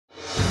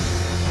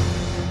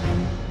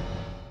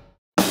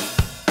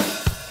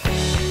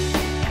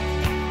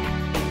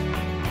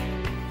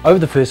Over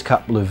the first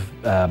couple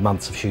of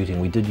months of shooting,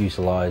 we did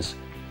utilise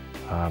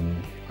a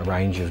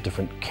range of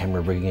different camera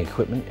rigging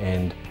equipment,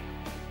 and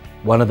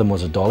one of them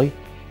was a dolly,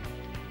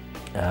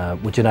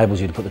 which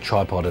enables you to put the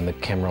tripod and the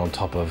camera on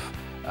top of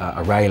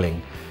a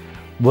railing.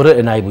 What it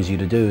enables you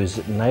to do is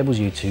it enables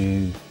you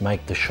to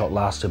make the shot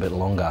last a bit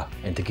longer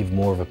and to give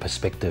more of a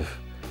perspective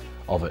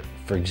of it.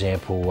 For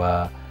example,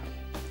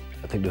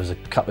 I think there was a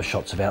couple of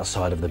shots of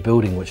outside of the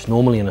building, which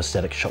normally in a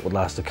static shot would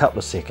last a couple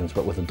of seconds,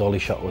 but with a dolly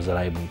shot was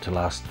able to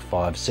last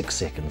 5-6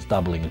 seconds,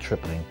 doubling and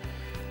tripling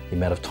the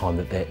amount of time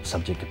that that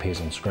subject appears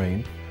on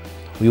screen.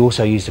 We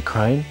also used a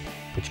crane,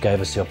 which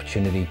gave us the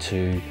opportunity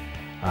to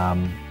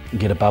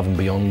get above and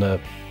beyond the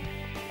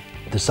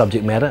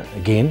subject matter,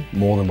 again,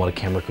 more than what a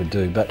camera could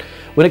do. But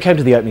when it came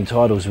to the opening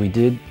titles, we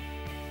did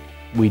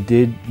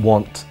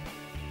want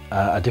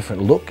a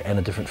different look and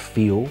a different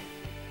feel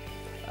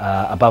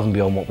above and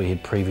beyond what we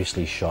had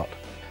previously shot.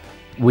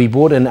 We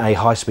brought in a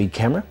high-speed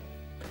camera.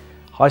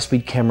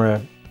 High-speed camera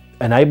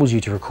enables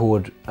you to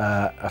record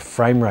a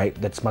frame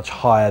rate that's much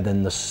higher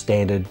than the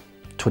standard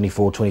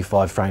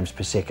 24-25 frames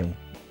per second.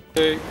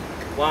 2,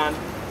 1,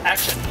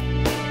 action!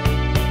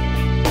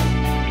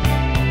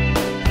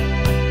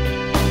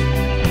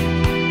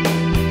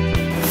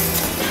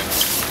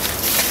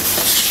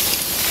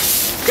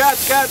 Cut,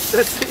 that's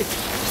it.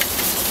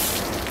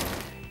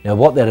 Now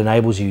what that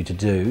enables you to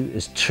do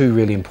is two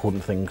really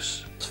important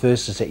things.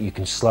 First is that you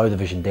can slow the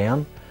vision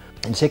down,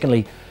 and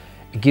secondly,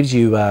 it gives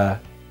you a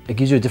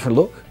different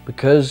look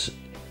because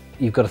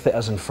you've got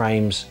 1,000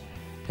 frames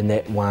in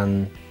that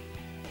 1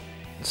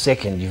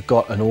 second. You've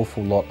got an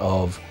awful lot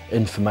of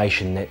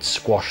information that's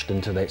squashed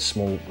into that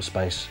small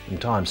space in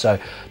time. So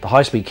the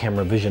high-speed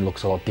camera vision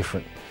looks a lot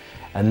different,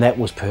 and that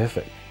was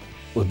perfect.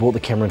 We brought the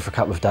camera in for a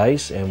couple of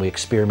days and we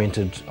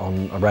experimented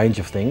on a range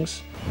of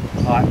things.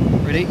 Alright,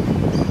 ready?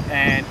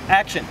 And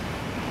action!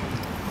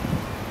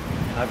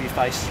 And over your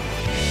face.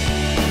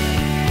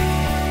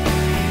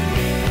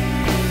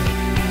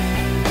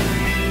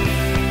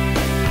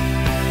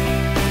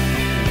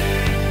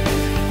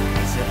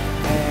 That's it.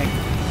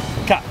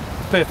 And cut.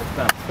 Perfect,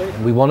 done.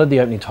 And we wanted the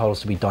opening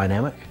titles to be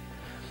dynamic,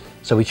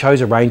 so we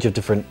chose a range of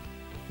different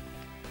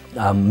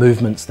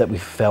movements that we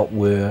felt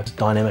were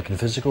dynamic and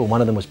physical. One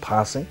of them was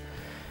passing,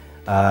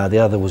 the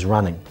other was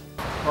running.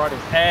 Righty,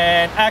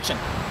 and action!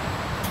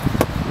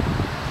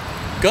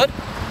 Good.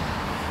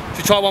 Should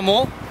we try one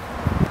more?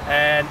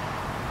 And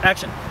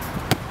action.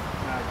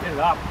 No, get it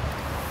up.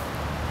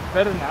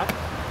 Better than that.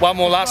 One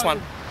more, last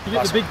one. You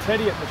get the big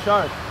teddy at the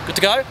show. Good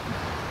to go?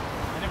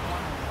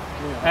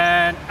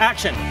 And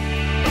action.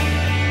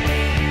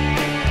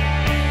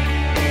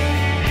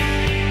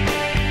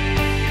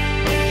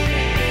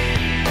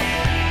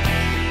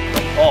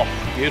 Oh,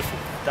 beautiful.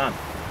 Done.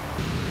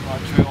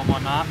 Right, true on my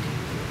mark.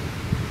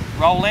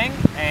 Rolling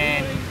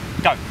and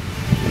go.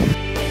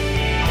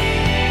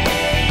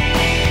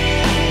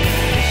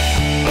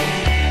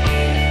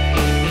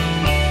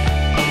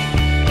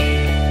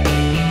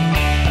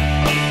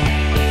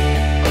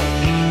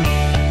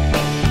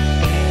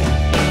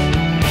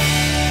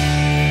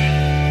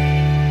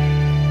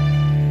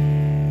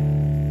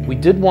 We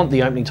did want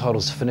the opening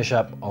titles to finish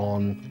up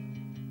on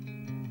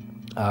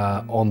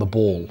the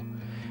ball,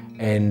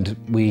 and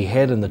we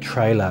had in the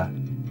trailer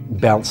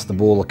bounced the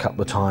ball a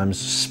couple of times,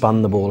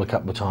 spun the ball a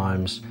couple of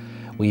times.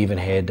 We even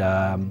had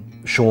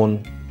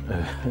Sean,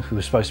 who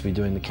was supposed to be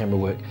doing the camera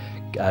work,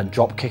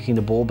 drop kicking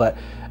the ball, but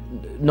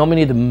not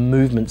many of the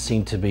movements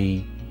seemed to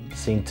be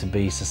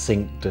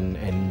succinct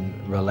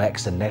and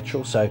relaxed and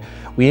natural. So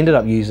we ended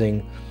up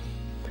using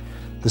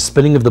the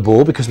spinning of the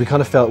ball because we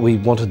kind of felt we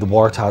wanted the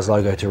Waratahs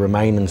logo to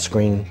remain in the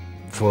screen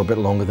for a bit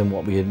longer than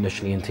what we had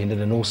initially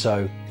intended, and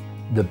also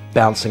the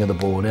bouncing of the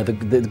ball. Now the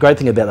great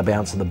thing about the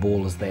bounce of the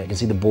ball is that you can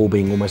see the ball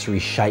being almost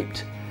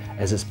reshaped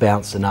as it's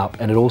bouncing up,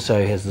 and it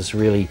also has this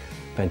really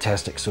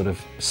fantastic sort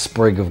of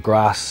sprig of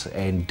grass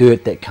and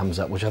dirt that comes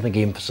up, which I think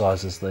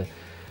emphasises the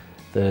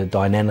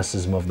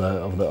dynamicism of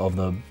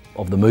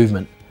the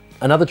movement.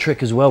 Another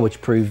trick as well, which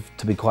proved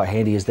to be quite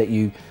handy, is that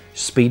you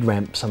speed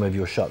ramp some of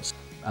your shots.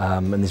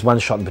 And there's one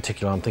shot in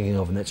particular I'm thinking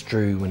of, and that's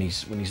Drew when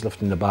he's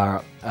lifting the bar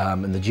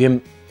up in the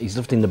gym. He's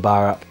lifting the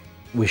bar up.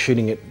 We're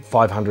shooting at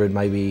 500,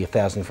 maybe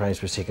 1,000 frames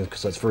per second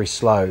because it's very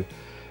slow.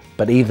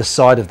 But either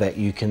side of that,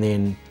 you can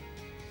then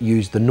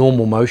use the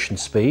normal motion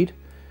speed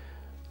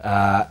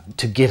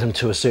to get him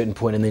to a certain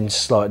point and then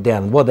slow it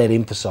down. And what that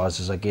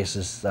emphasises, I guess,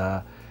 is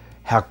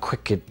how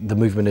quick the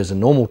movement is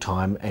in normal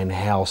time and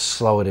how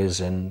slow it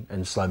is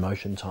in slow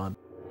motion time.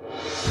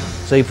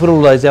 So you put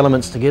all those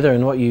elements together,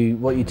 and what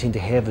you tend to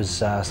have is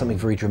something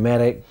very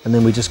dramatic. And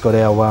then we just got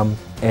our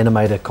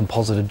animator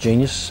compositor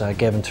genius,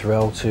 Gavin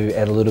Terrell, to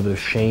add a little bit of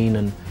sheen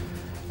and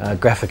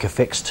graphic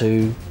effects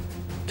to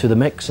the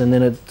mix, and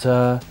then it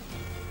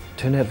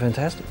turned out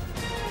fantastic.